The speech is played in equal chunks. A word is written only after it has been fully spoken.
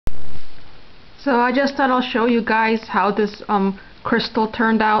So I just thought I'll show you guys how this crystal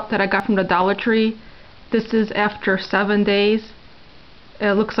turned out that I got from the Dollar Tree. This is after 7 days.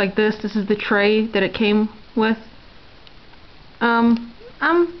 It looks like this. This is the tray that it came with. Well,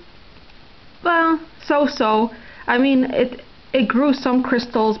 so. I mean, it grew some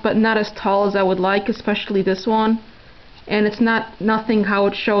crystals, but not as tall as I would like, especially this one. And it's nothing how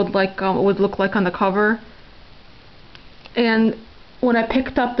it showed like it would look like on the cover. And when I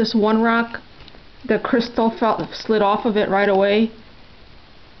picked up this one rock, the crystal slid off of it right away.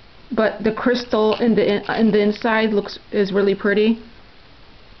 But the crystal in the inside is really pretty.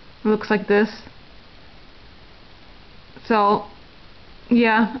 It looks like this. So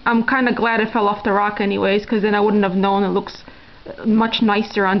yeah, I'm kind of glad it fell off the rock anyways, because then I wouldn't have known. It looks much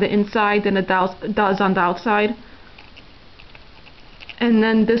nicer on the inside than it does on the outside. And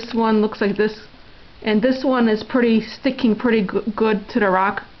then this one looks like this, and this one is sticking pretty good to the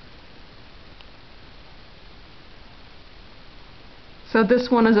rock. So this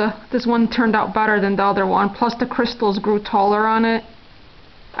one turned out better than the other one. Plus the crystals grew taller on it.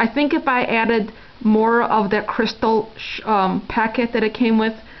 I think if I added more of that crystal packet that it came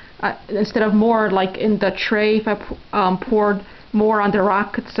with, instead of more like in the tray, if I poured more on the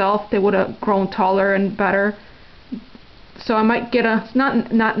rock itself, they would have grown taller and better. So I might get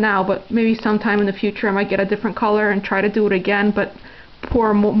not now, but maybe sometime in the future I might get a different color and try to do it again, but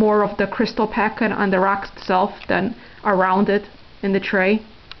pour more of the crystal packet on the rock itself than around it in the tray.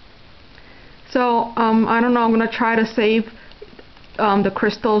 So I don't know, I'm going to try to save the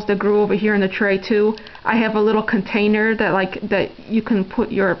crystals that grew over here in the tray too. I have a little container that you can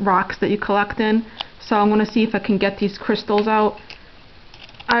put your rocks that you collect in. So I'm going to see if I can get these crystals out.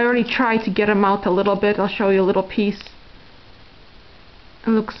 I already tried to get them out a little bit. I'll show you a little piece. It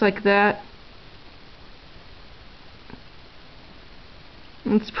looks like that.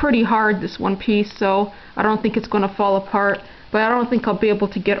 It's pretty hard, this one piece, so I don't think it's going to fall apart. But I don't think I'll be able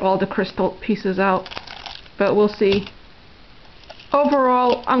to get all the crystal pieces out. But we'll see.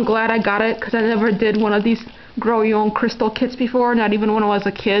 Overall, I'm glad I got it, because I never did one of these grow your own crystal kits before, not even when I was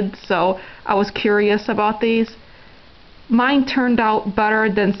a kid, so I was curious about these. Mine turned out better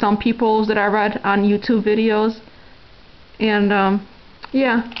than some people's that I read on YouTube videos. And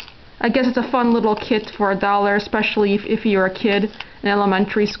yeah, I guess it's a fun little kit for $1, especially if you're a kid in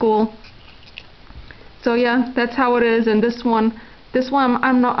elementary school. So yeah, that's how it is. And this one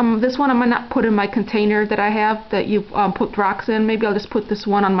I might not put in my container that I have that you put rocks in. Maybe I'll just put this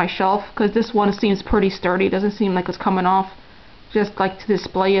one on my shelf, because this one seems pretty sturdy. It doesn't seem like it's coming off. Just like to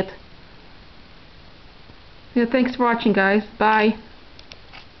display it. Yeah, thanks for watching, guys. Bye.